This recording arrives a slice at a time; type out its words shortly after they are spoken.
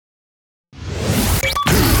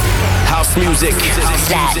music.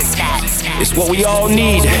 It's what we all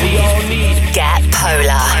need. Get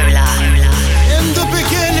polar. In the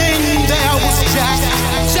beginning there was Jack.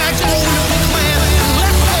 Jack owned the planet. Let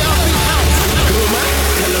there be house.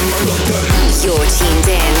 You're tuned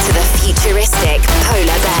in to the futuristic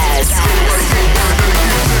Polar Bears.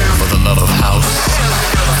 For the love of house,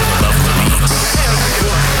 for the love of beats.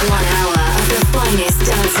 1 hour of the finest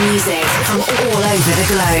dance music from all over the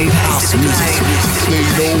globe. House music.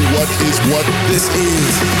 They know what this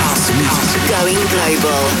is. House music. Going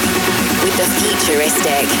global with the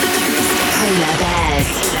futuristic Polar Bears.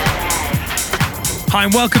 Hi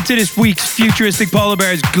and welcome to this week's Futuristic Polar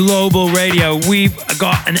Bears Global Radio. We've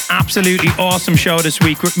got an absolutely awesome show this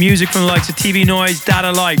week with music from the likes of TV Noise,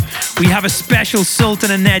 Data Life. We have a special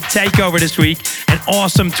Sultan and Ned takeover this week, an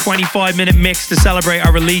awesome 25-minute mix to celebrate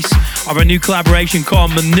our release of our new collaboration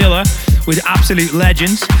called Manila with absolute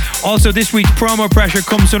legends. Also, this week's promo pressure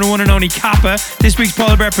comes from the one and only Kappa. This week's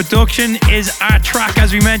Polar Bear production is our track,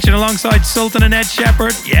 as we mentioned, alongside Sultan and Ed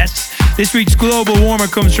Shepherd. Yes. This week's global warmer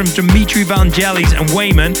comes from Dimitri Vangelis and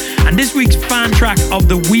Wayman. And this week's fan track of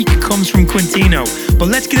the week comes from Quintino. But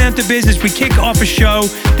let's get down to business. We kick off a show.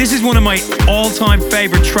 This is one of my all-time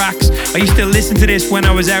favorite tracks. I used to listen to this when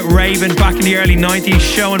I was out raving back in the early 90s,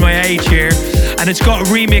 showing my age here. And it's got a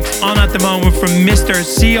remix on at the moment from Mr.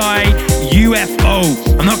 CIUFO.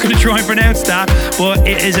 I'm not going to try and pronounce that, but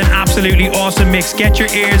it is an absolutely awesome mix. Get your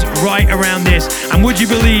ears right around this. And would you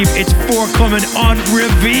believe it's forthcoming on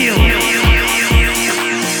Reveal?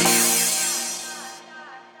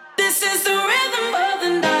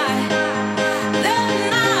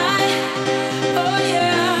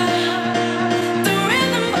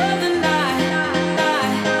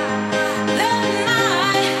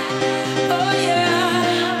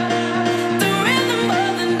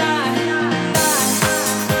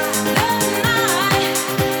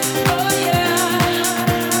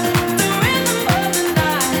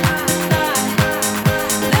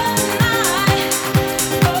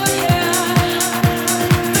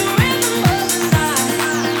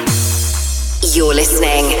 You're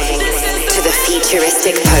listening to the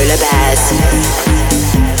futuristic Polar Bears.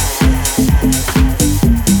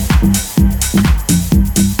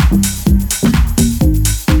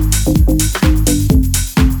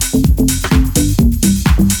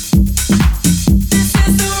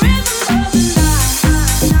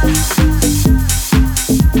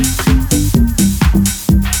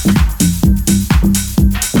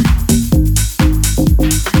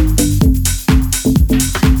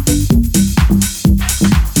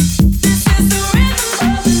 This is the rhythm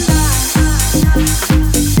of the night.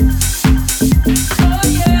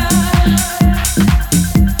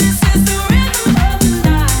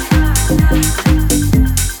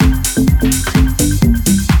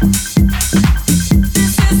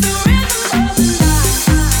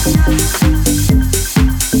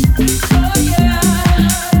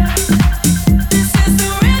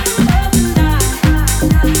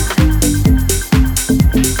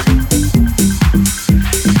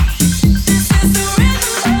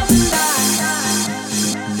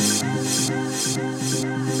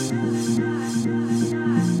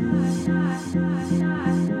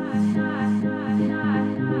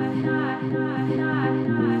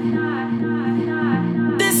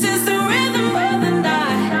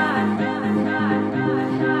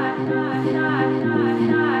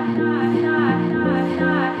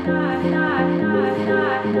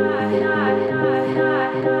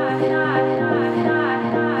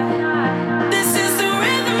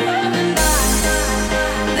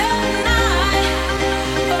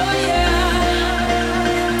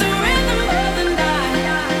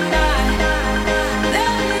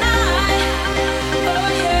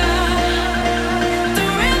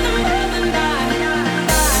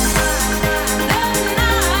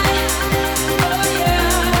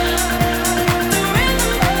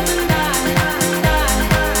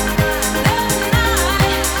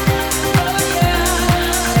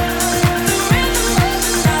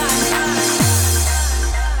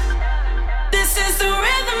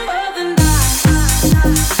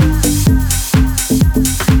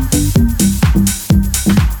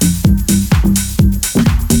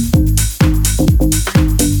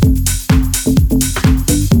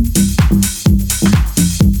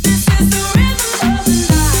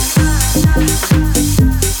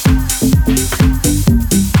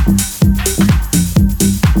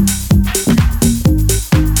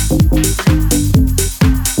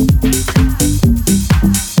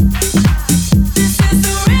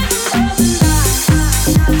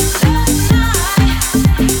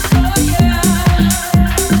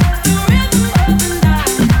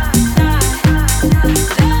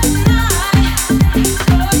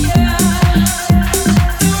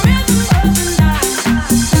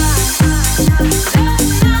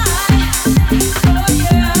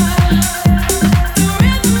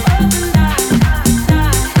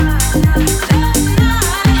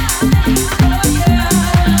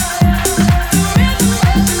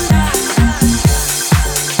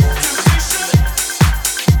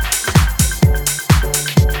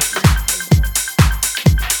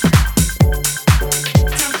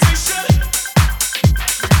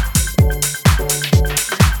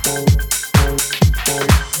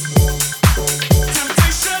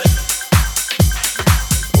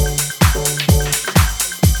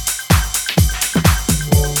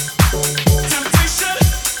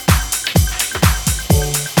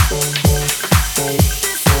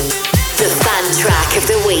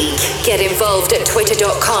 involved at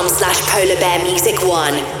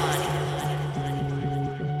twitter.com/polarbearmusic1.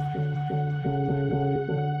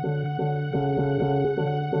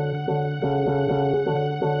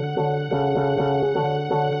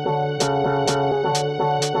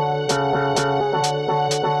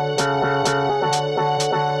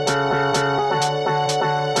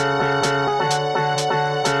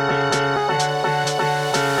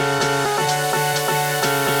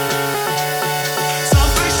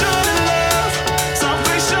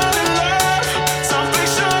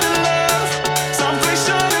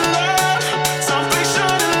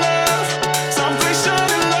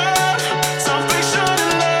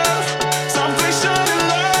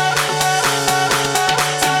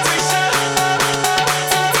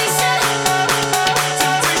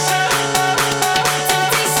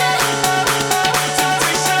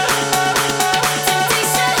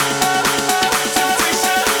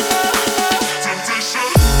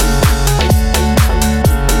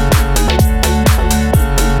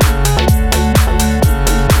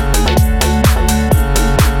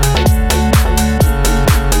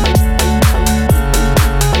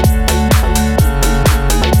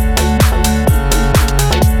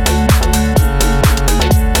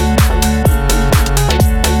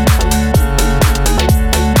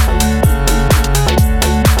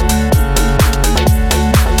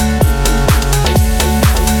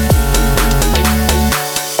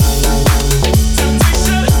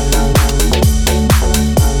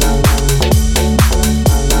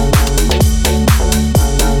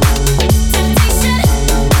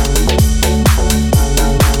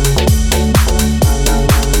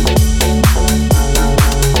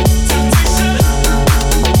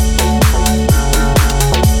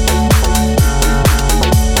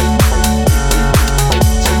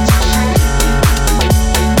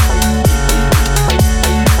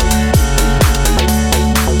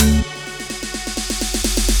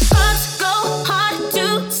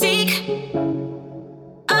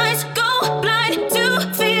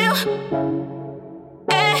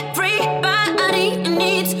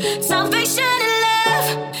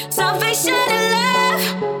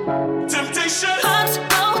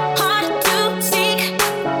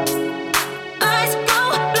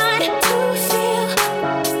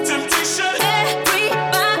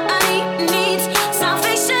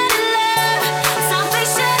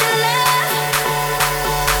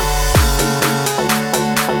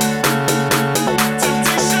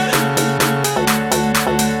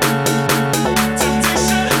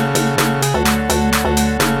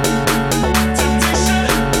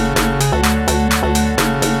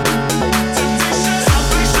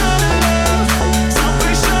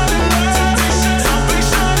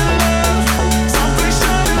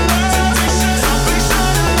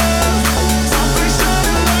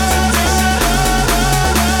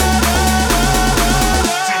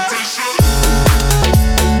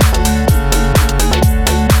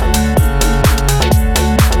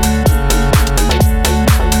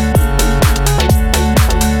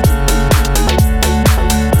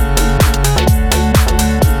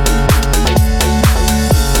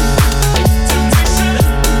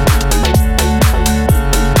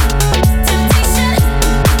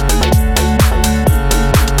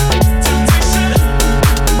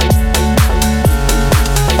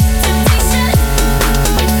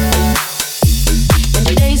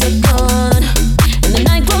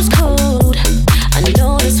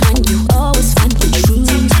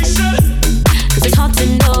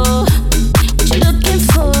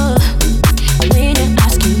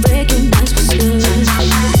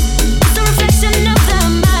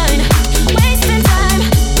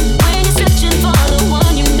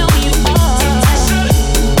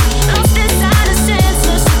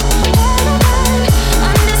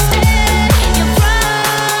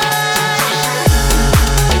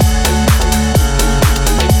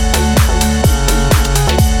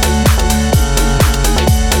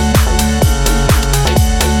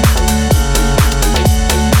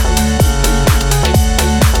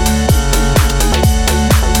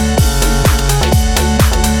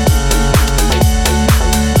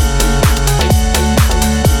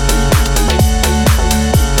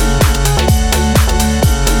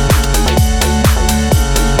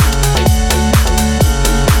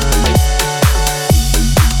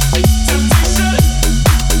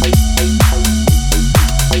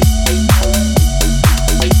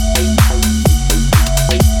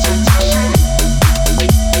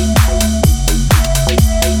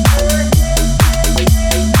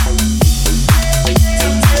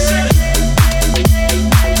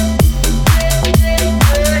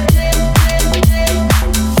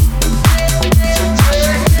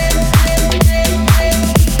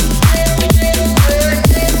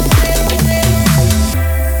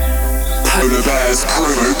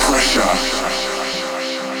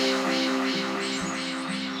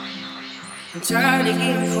 I'm tired of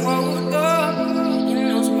getting caught up in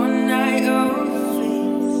those one night affairs.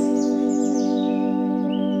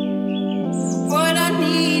 What I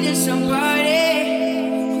need is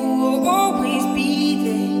somebody who will always be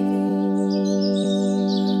there.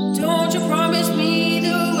 Don't you promise me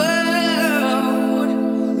the world,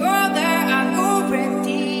 all that I've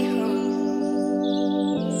already heard.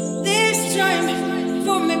 This time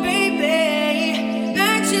for me, baby,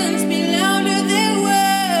 actions be louder than words.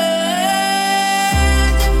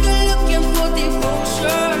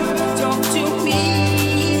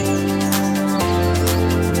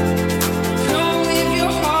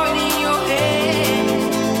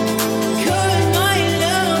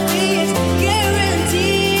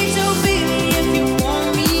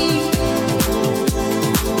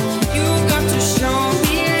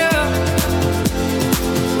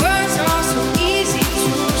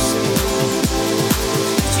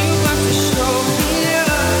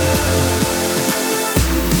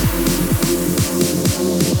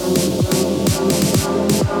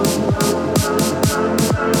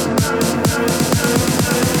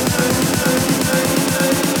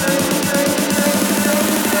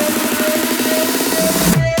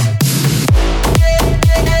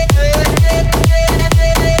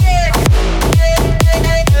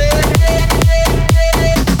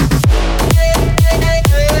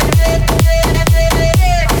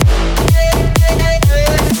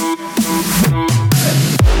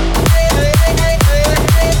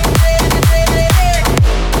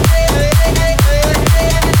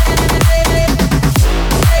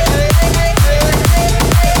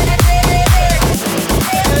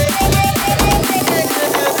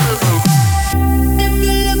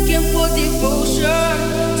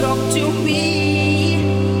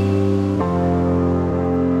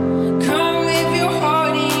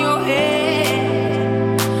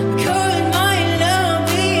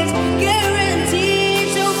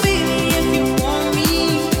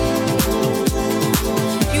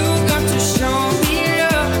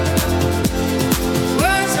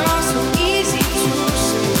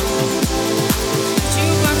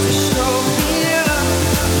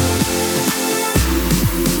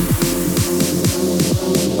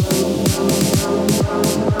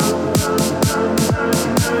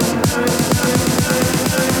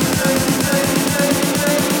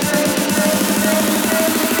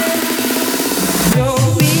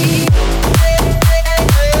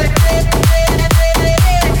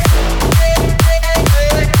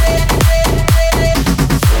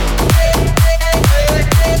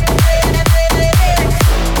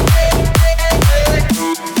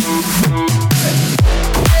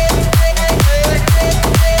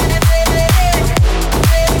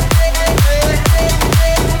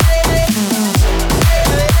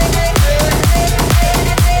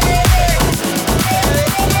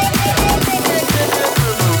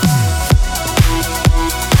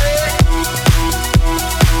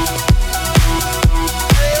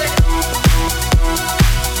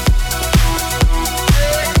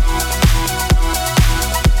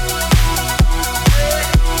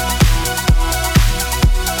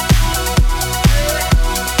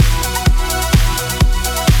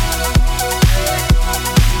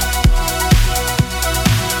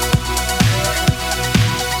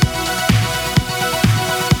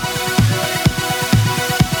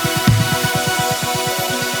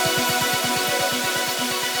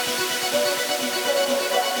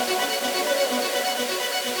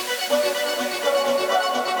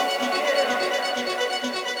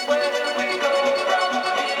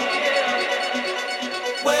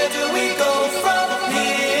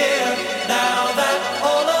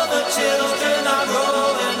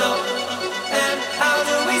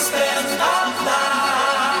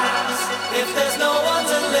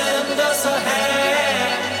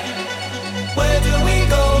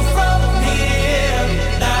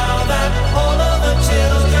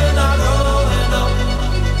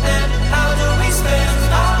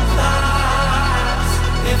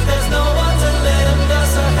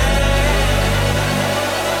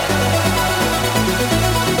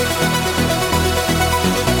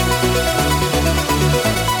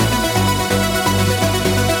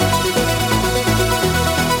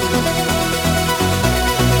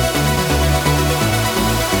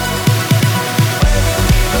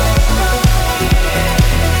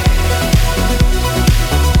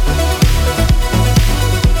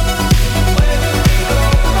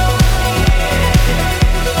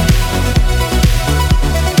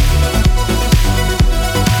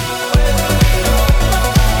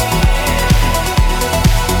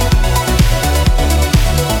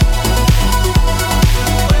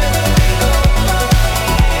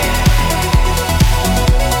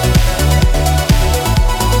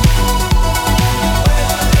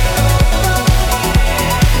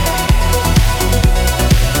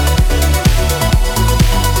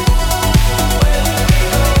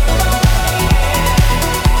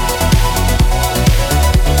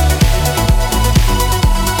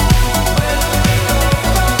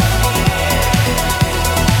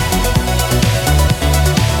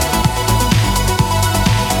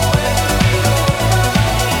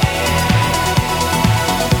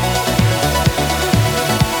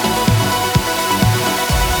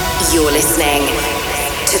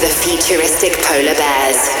 the Futuristic Polar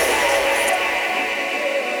Bears.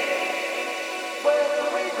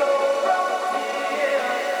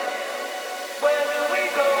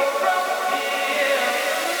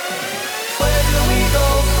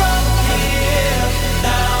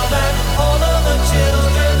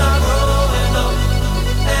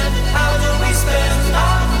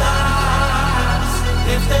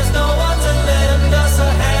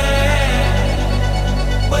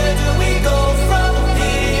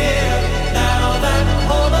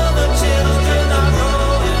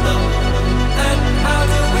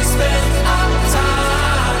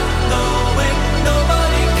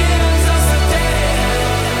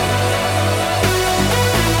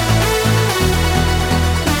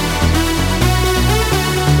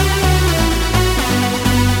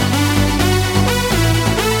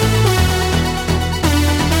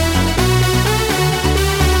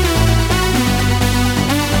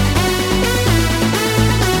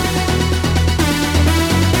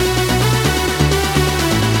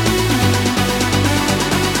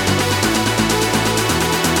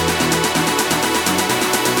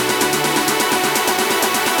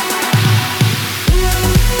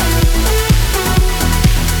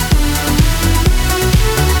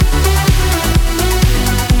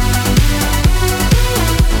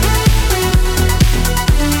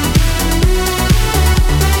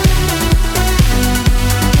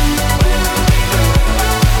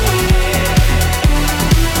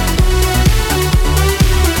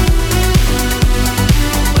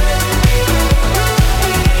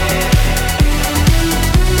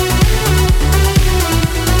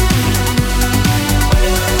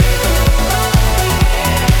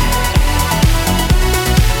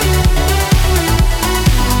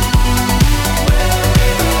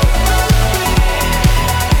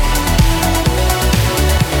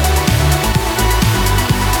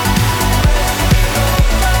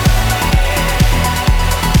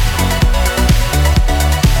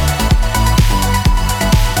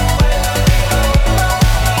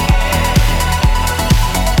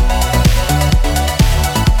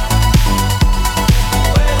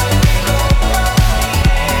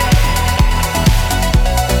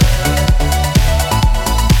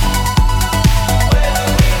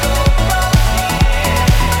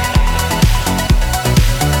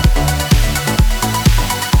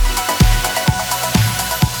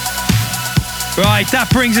 Right, that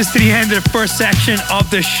brings us to the end of the first section of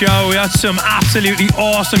the show. We got some absolutely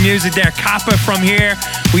awesome music there. Kappa from here.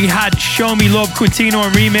 We had Show Me Love, Quintino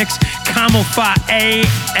and Remix, Camel Fat,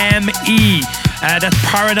 AME. That's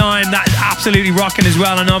Paradigm, that is absolutely rocking as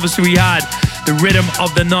well. And obviously we had the Rhythm of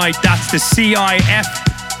the Night. That's the UFO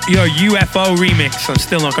remix. I'm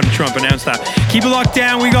still not going to try and pronounce that. Keep it locked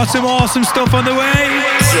down. We got some awesome stuff on the way.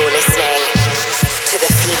 You're listening to the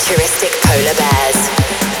Futuristic Polar Bears.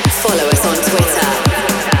 Follow us on Twitter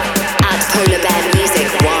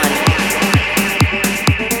 @PolarBearMusic1.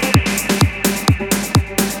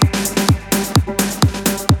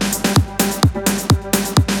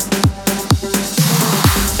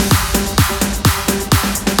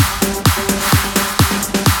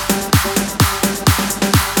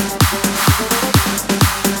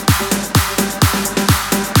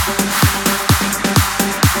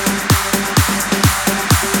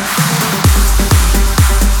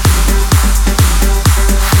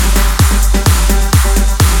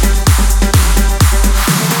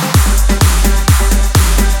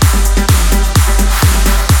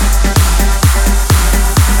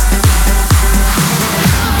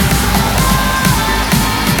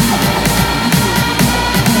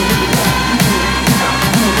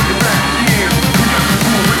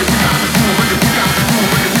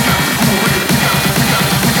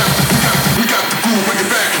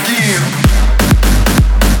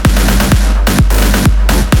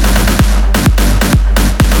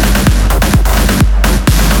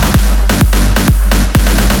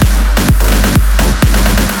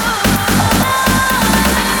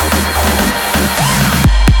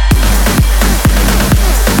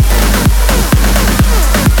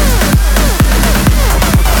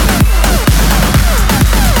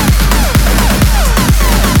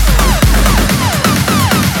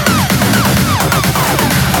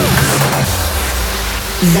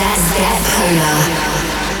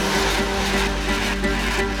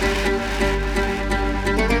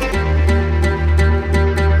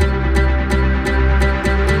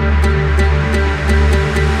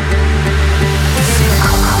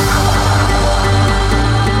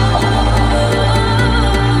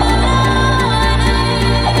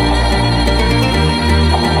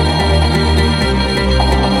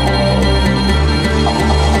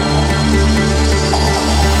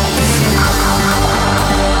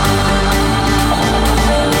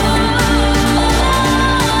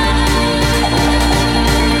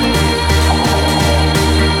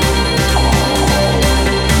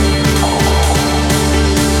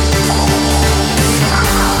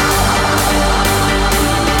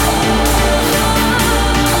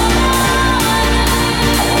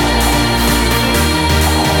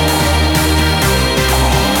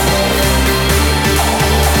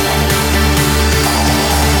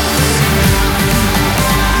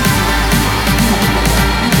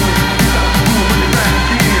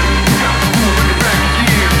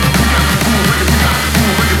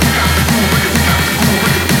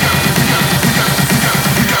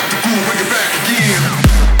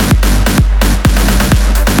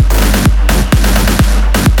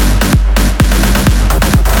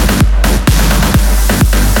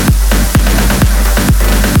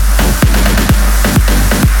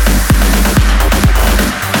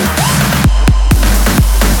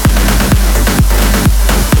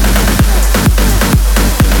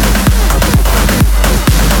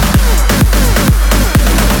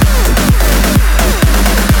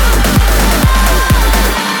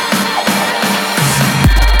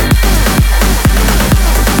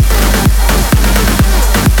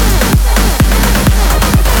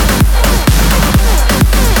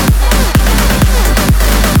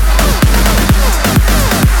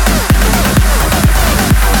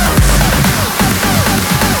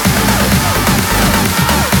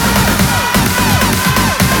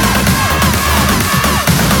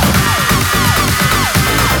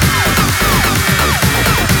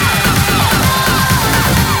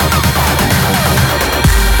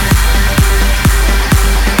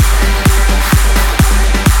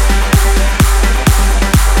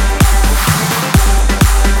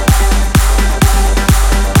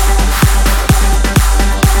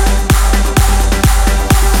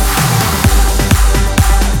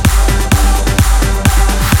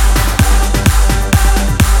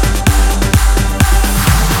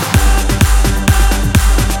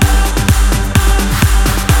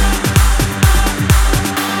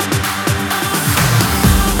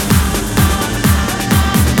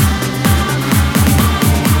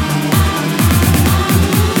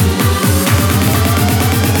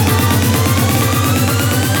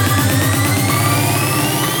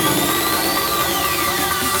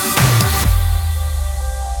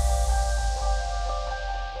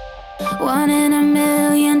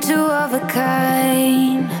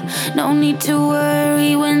 No need to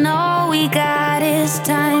worry when all we got is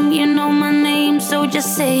time. You know my name, so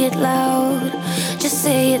just say it loud. Just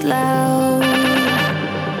say it loud.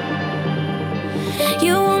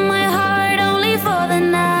 You want my heart only for the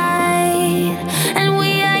night. And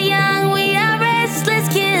we are young, we are restless,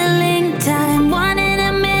 killing time. One in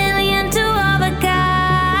a million, two of a kind.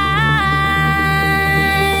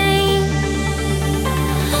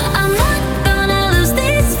 I'm not gonna lose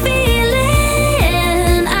this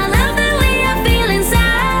feeling. I love the way I feel inside.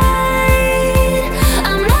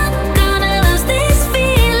 I'm not gonna lose this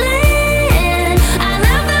feeling. I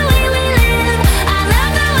love the way we live. I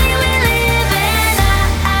love the way we live. And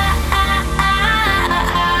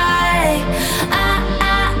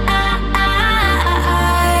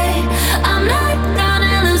I'm not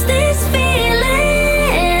gonna lose this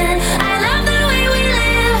feeling. I love the way we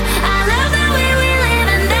live. I love the way we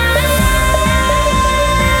live. And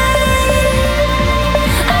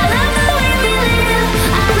I love the way we live.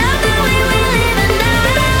 I love the way we live. And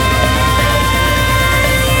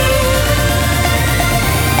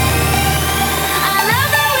I love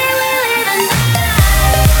the way we live.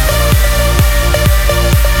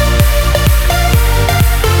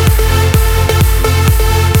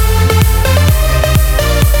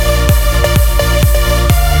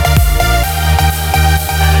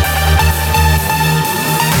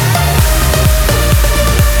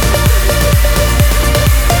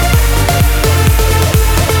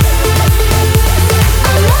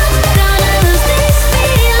 I'm not gonna lose this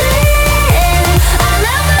feeling. I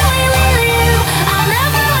love the way we live. I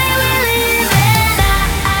love the way we live. And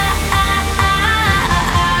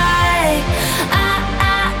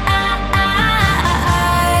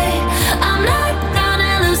I'm not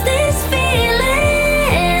gonna lose this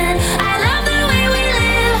feeling. I love the way we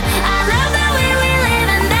live. I love the way we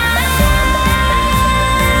live. And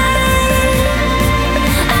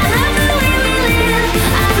I love the way we live.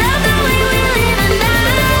 I love the way we live.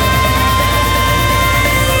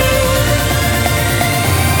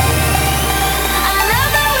 And I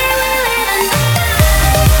love the way we live.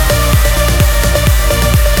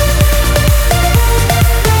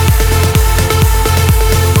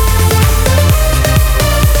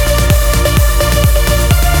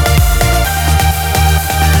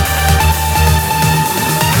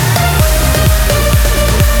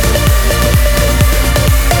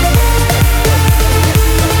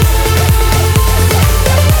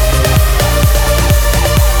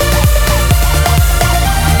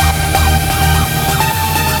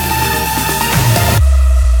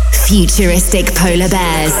 Futuristic polar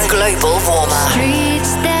bears. Global warmer.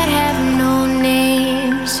 Streets that have no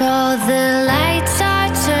names, all the lights are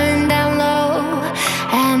turned down low,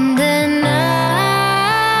 and the night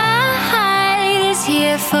is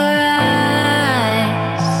here for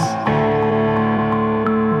us,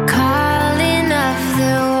 calling off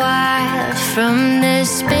the wild from the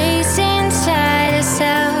space inside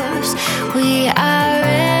ourselves. We are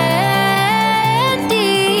ready,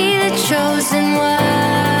 the chosen ones.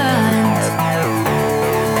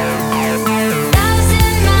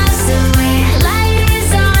 Thousand miles away, light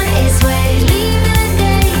is on its way.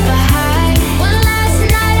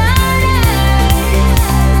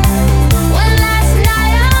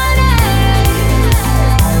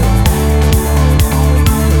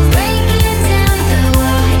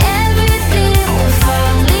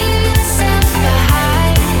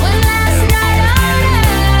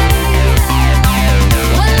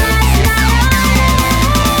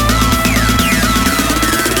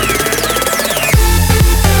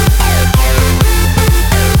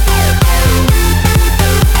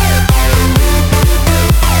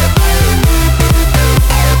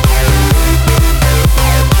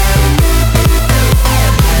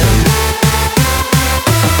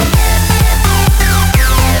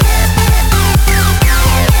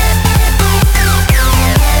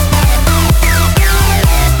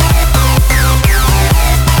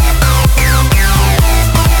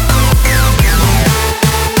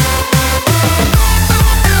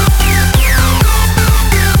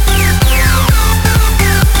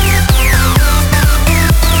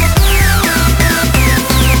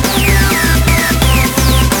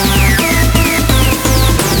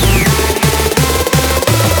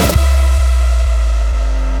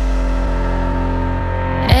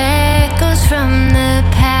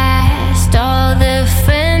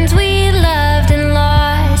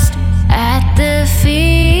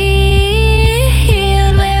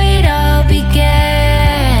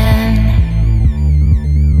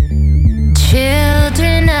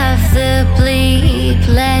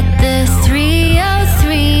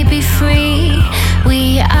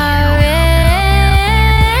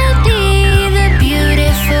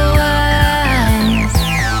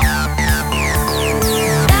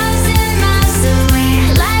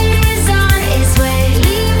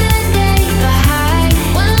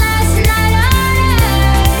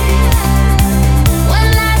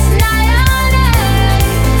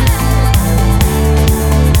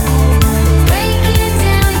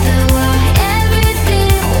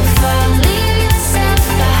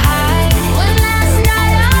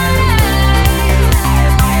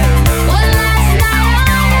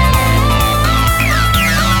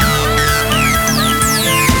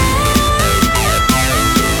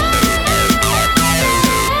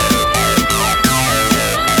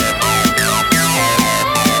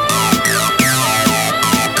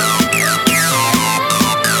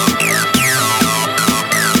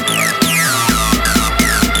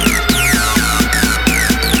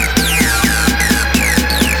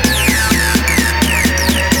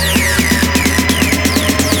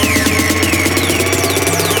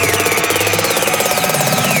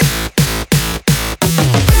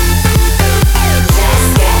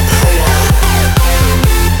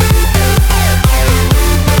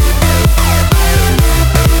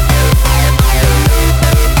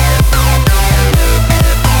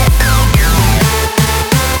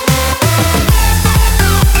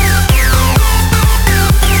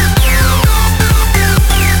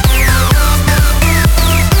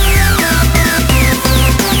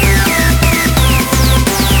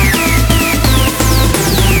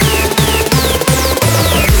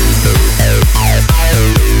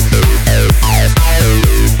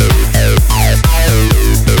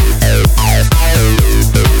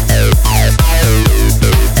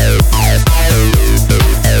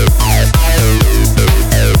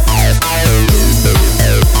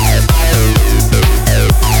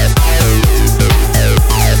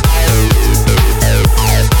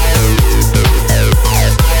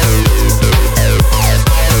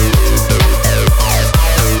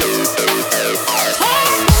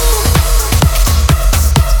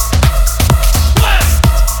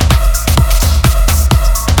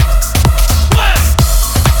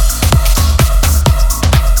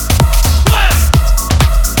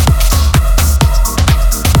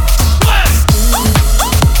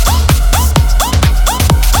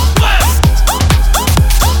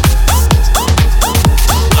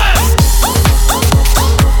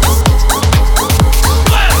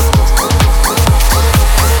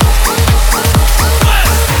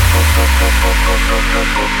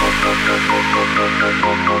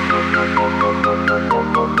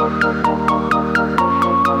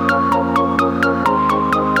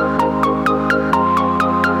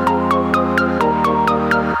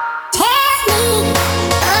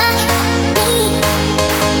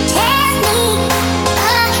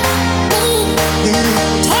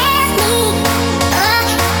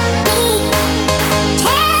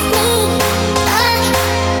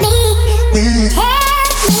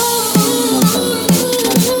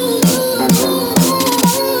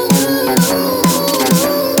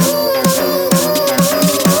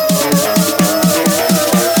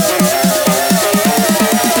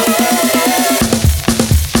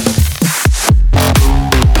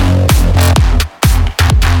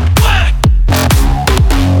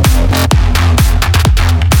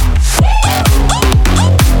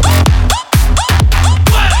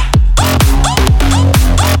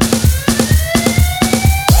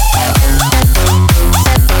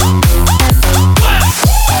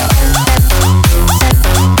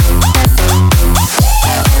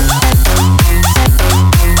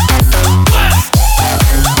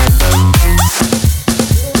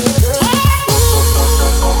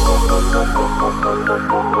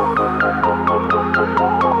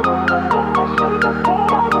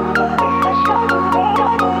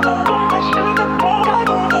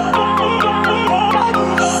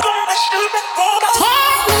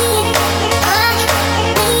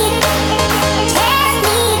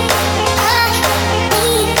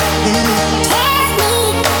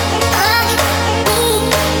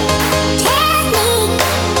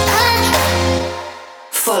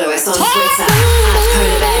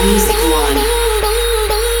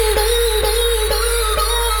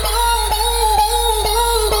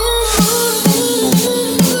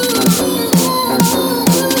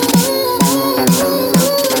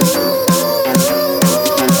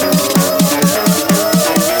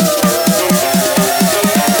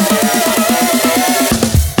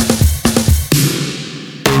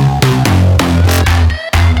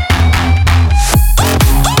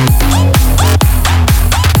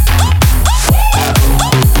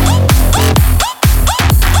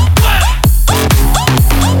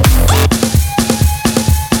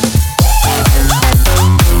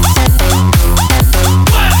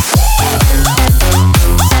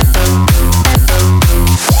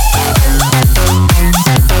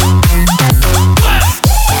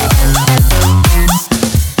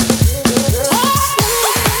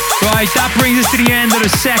 into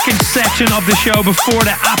the second section of the show before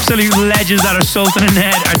the absolute legends that are Sultan and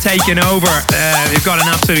Ned are taking over. They've got an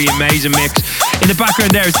absolutely amazing mix. In the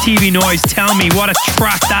background there is TV Noise. Tell me what a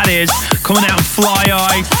track that is, coming out in Fly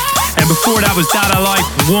Eye. And before that was Data Life,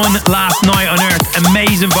 One Last Night on Earth.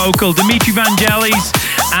 Amazing vocal. Dimitri Vangelis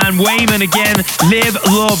and Wayman again. Live,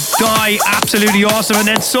 Love, Die. Absolutely awesome. And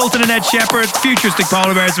then Sultan and Ed Shepherd, Futuristic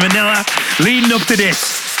Polar Bears Manila. Leading up to this,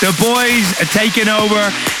 the boys are taking over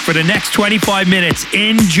for the next 25 minutes.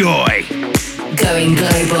 Enjoy. Going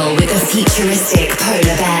global with the Futuristic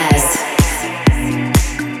Polar Bears.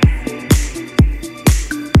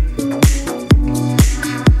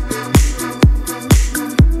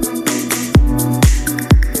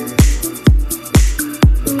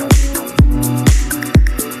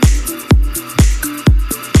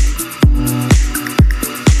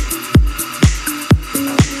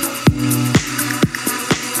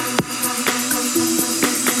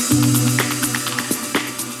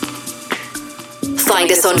 Find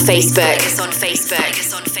us on Facebook.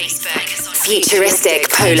 Futuristic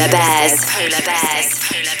Polar Bears.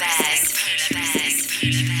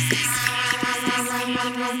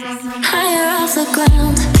 Higher off the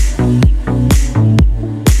ground.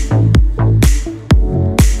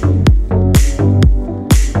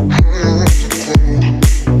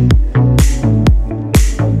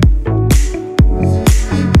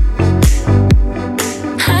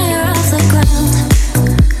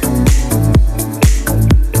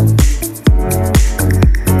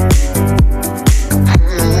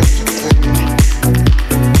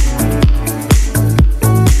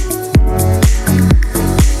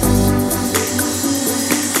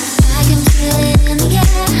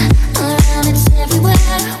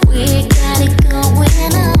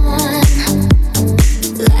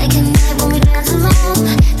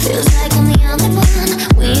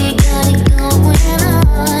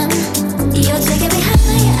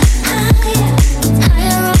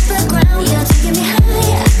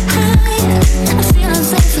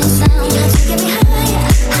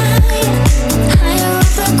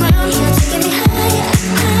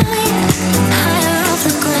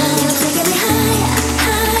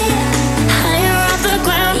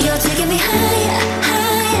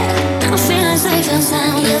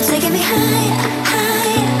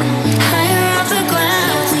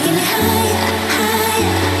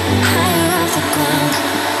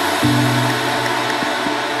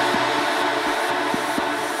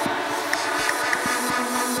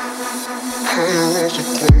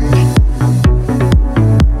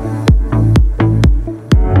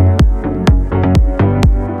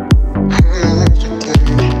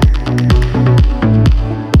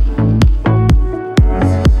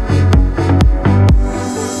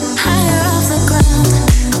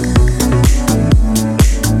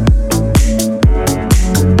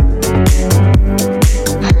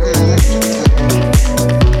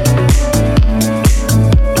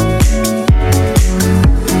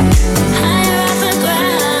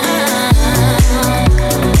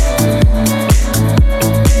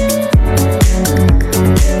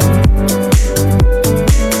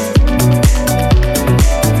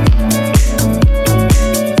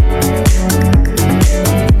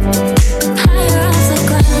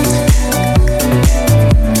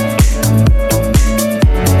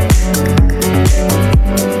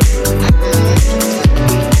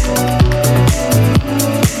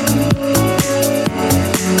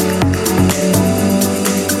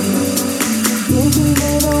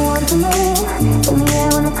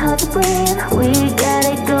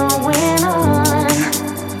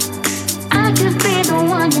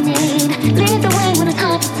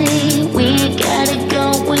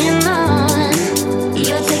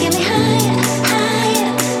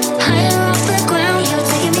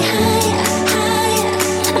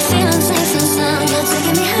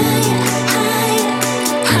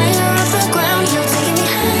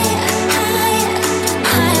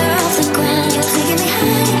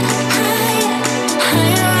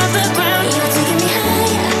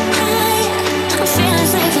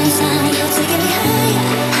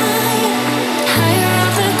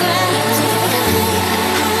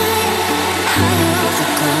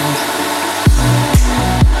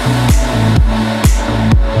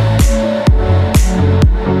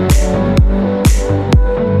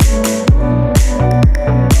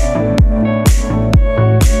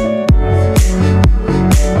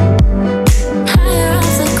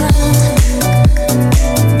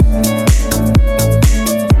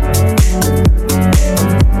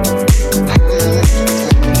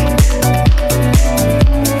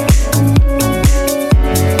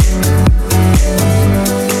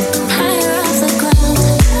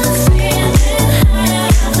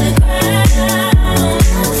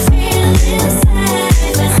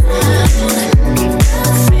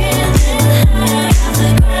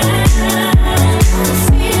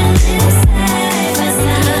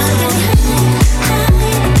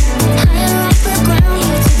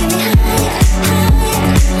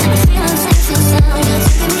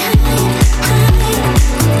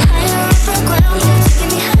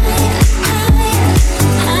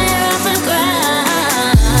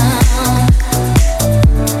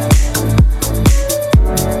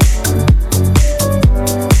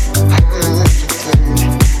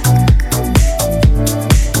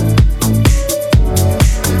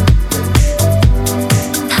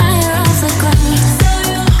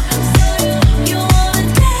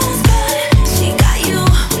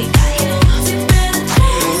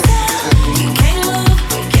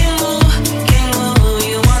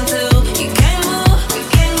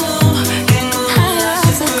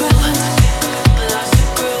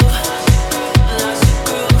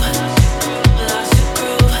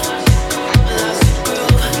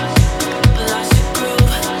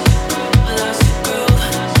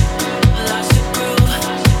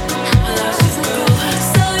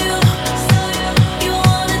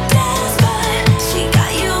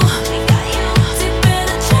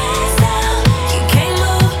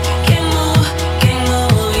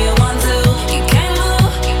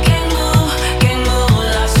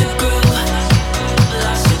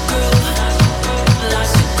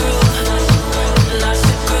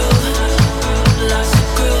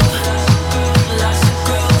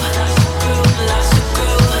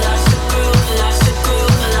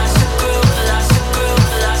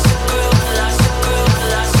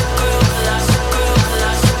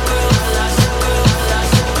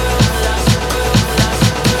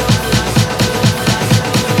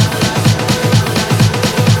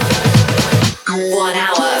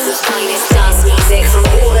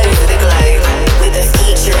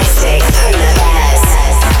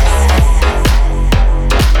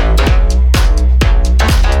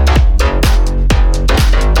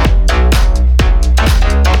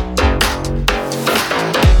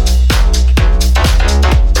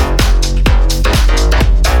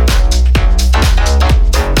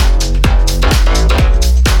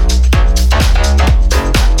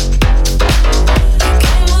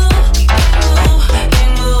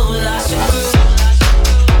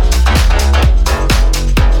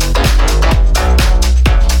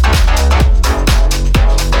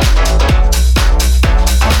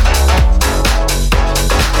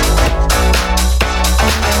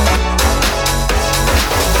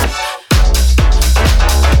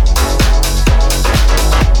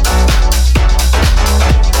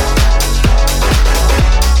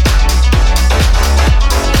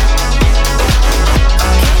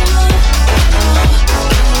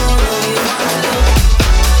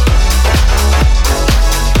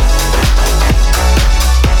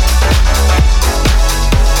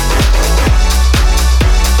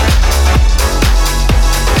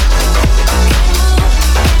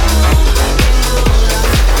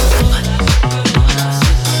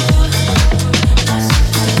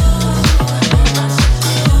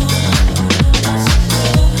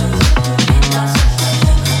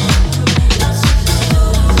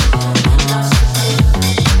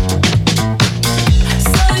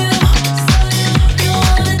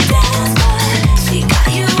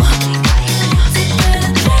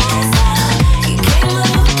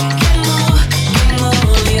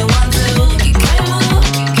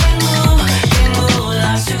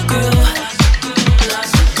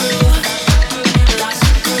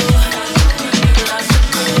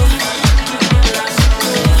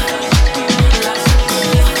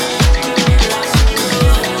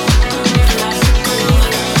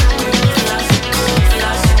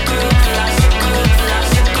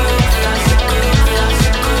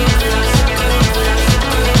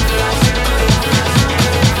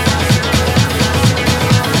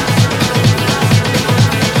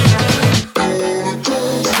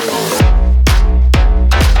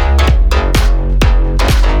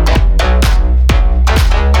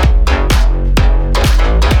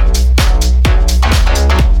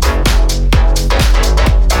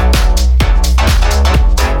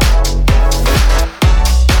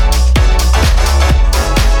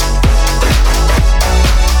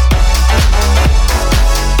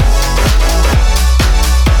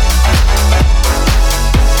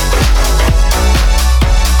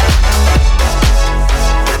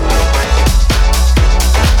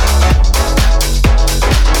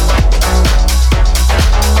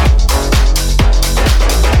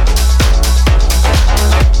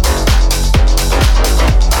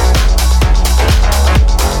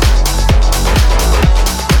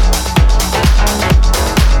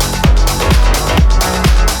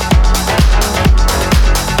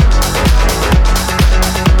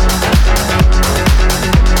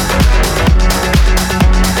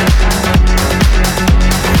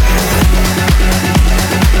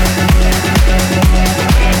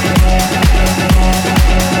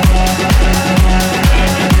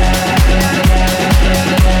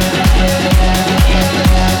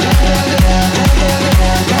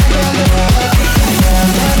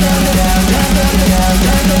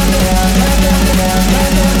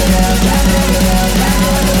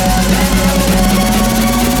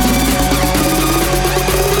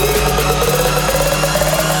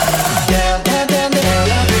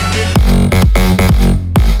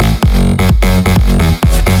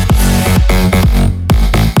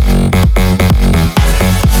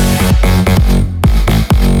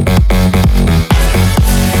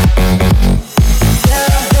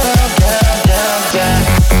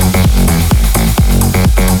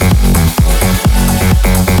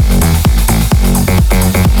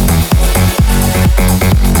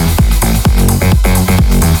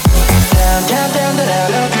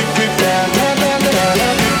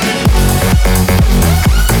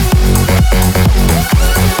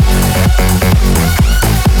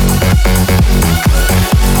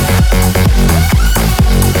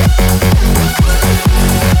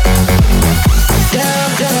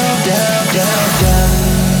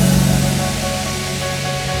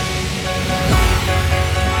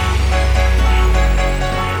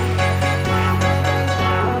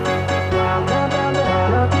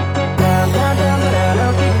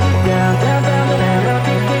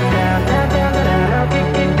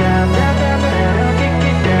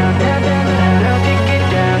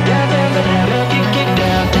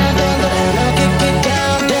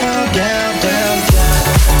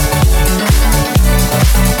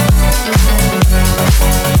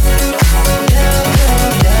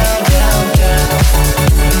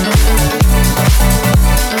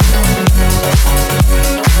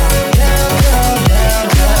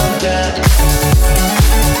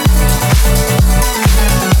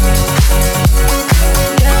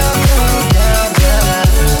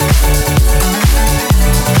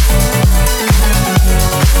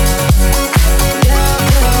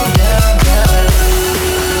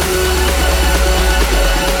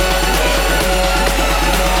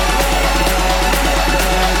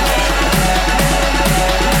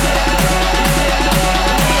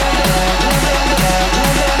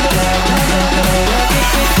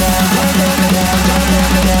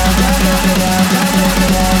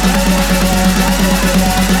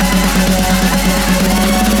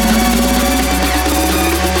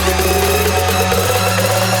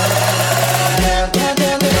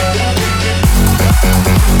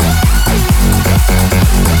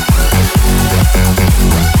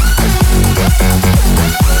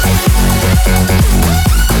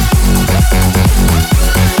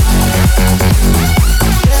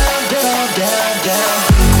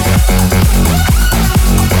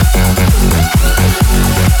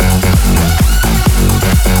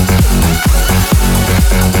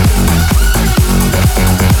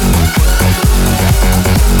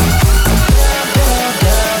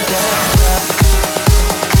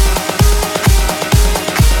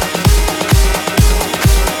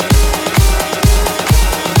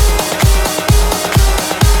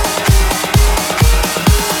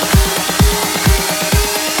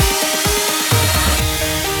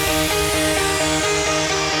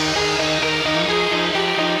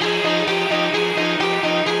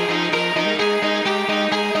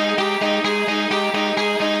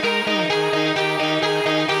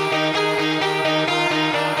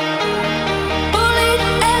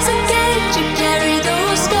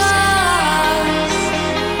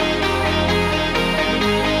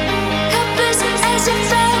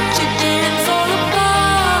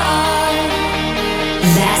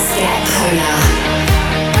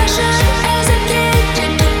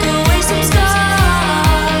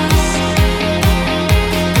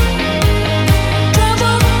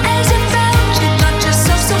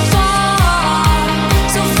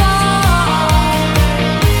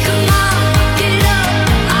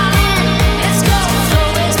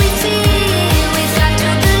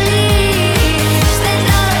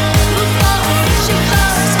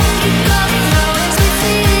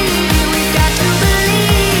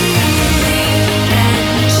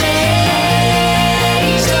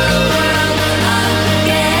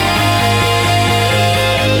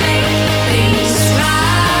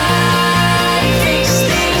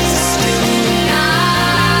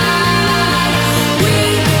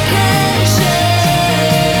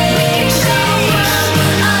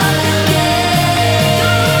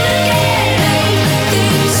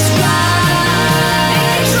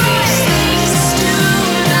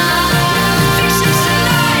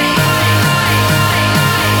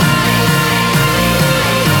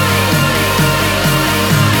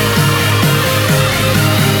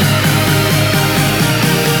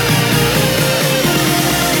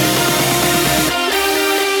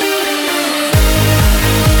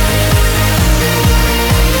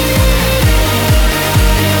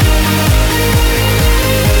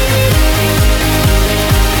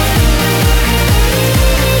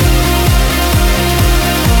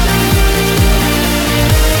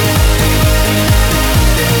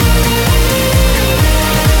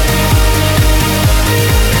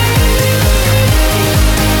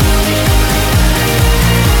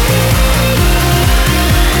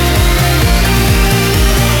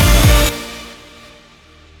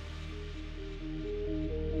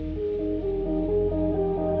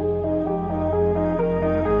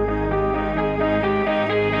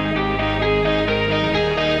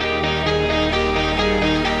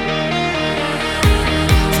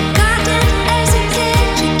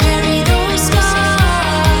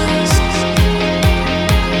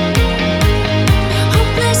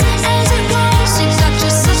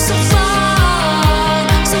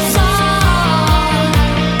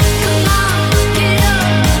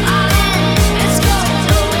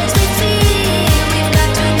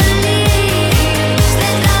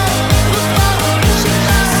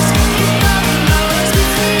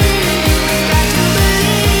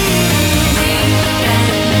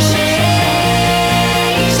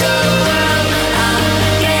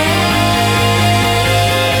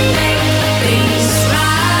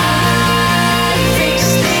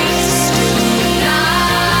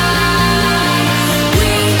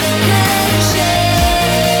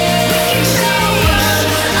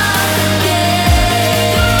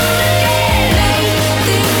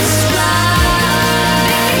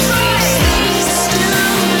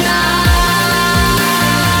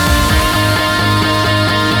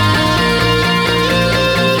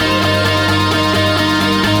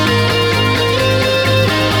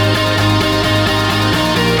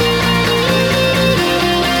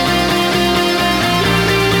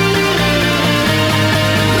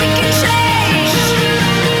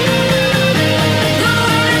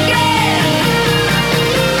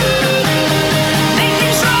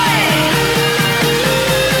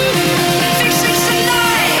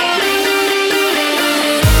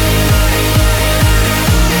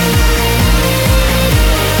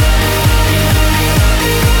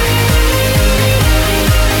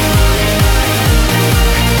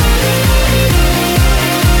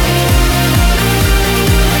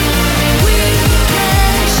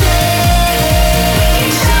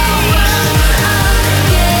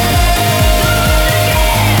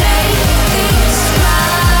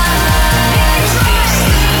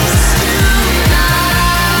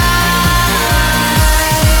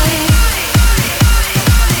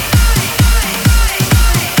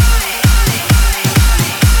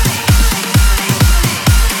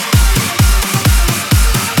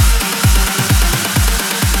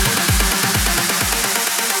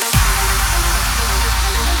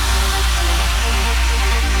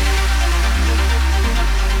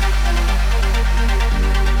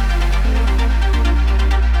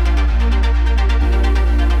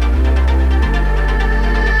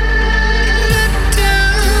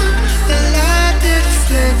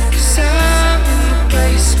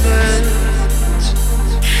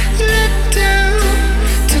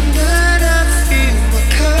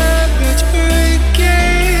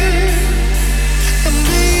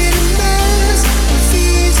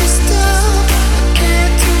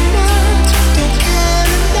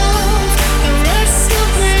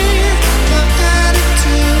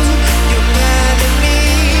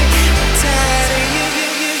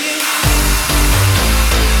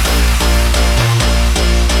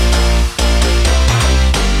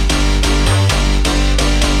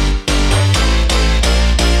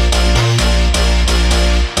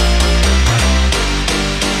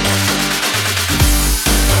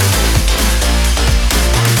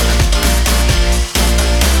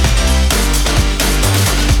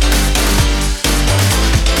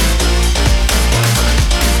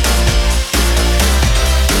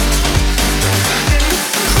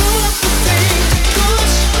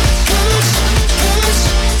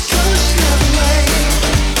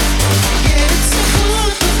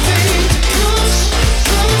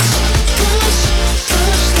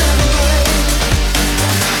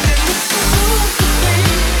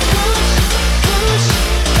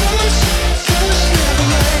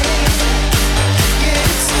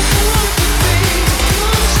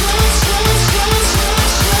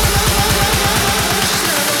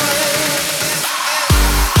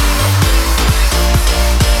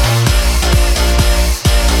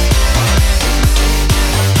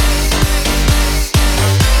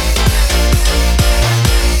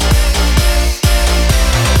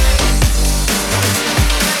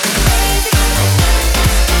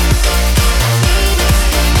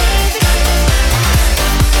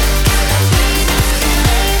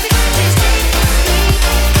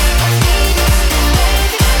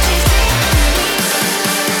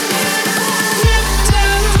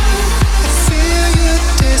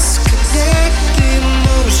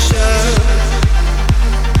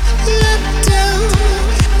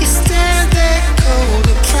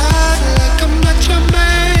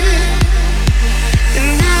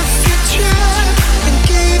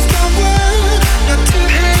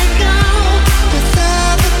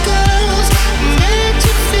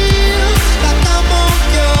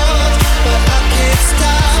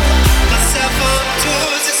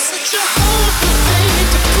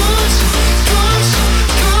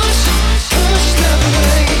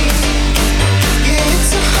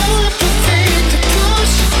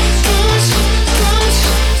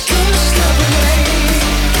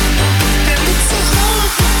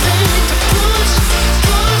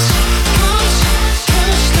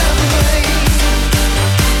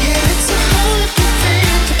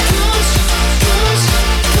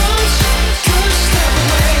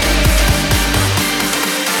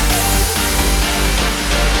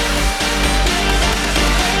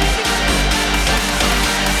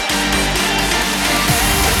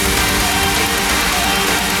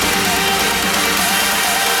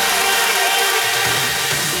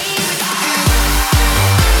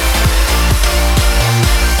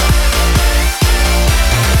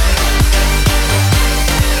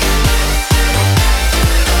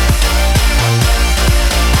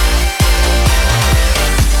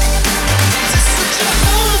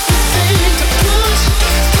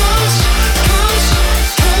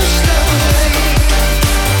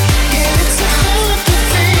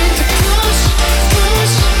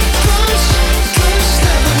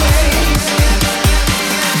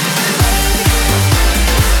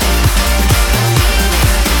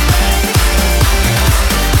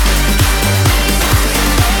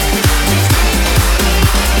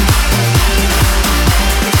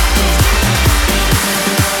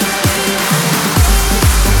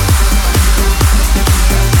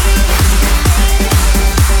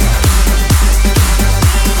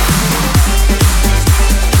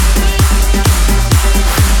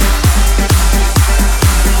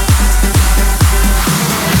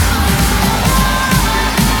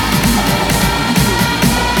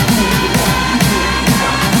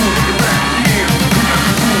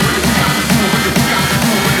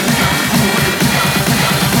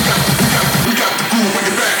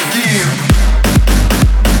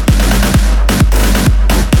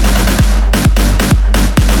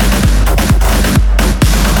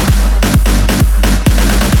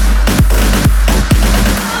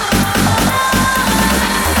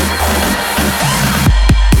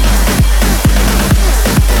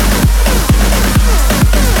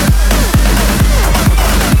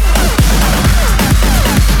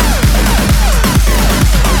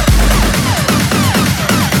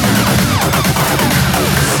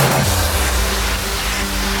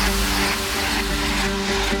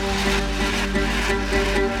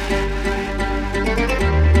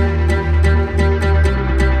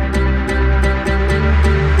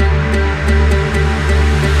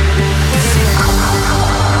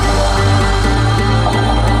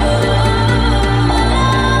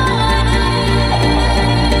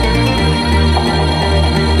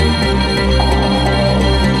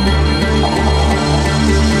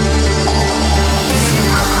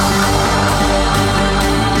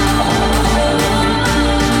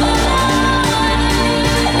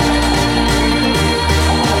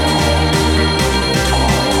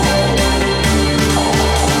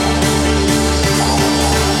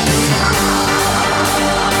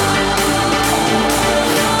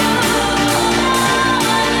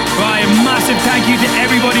 thank you to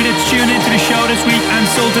everybody that's tuned into the show this week, and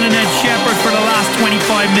Sultan and Ed Shepherd for the last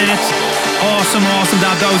 25 minutes. Awesome to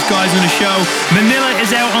have those guys on the show. Manila is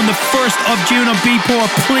out on the 1st of June on Beatport.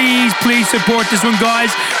 Please support this one, guys.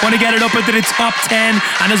 Want to get it up into the top 10.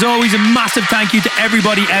 And as always, a massive thank you to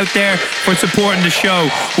everybody out there for supporting the show.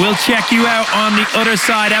 We'll check you out on the other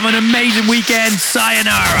side. Have an amazing weekend.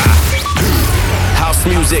 Sayonara. House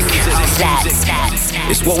music.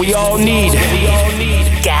 It's what we all need.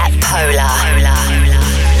 Get polar.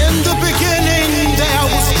 In the beginning, there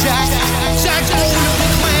was Jack. Jack owned the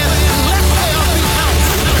plan. Let there be house.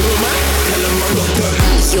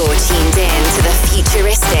 You're tuned in to the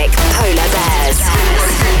futuristic Polar Bears.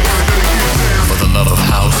 For the love of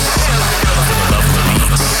house, for the love of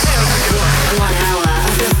beats. 1 hour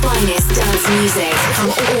of the finest dance music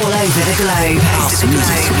from all over the globe. House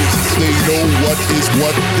music. They know what is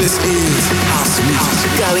what this is. House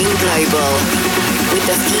music. Going global with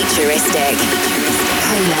the futuristic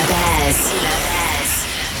Polar Bears.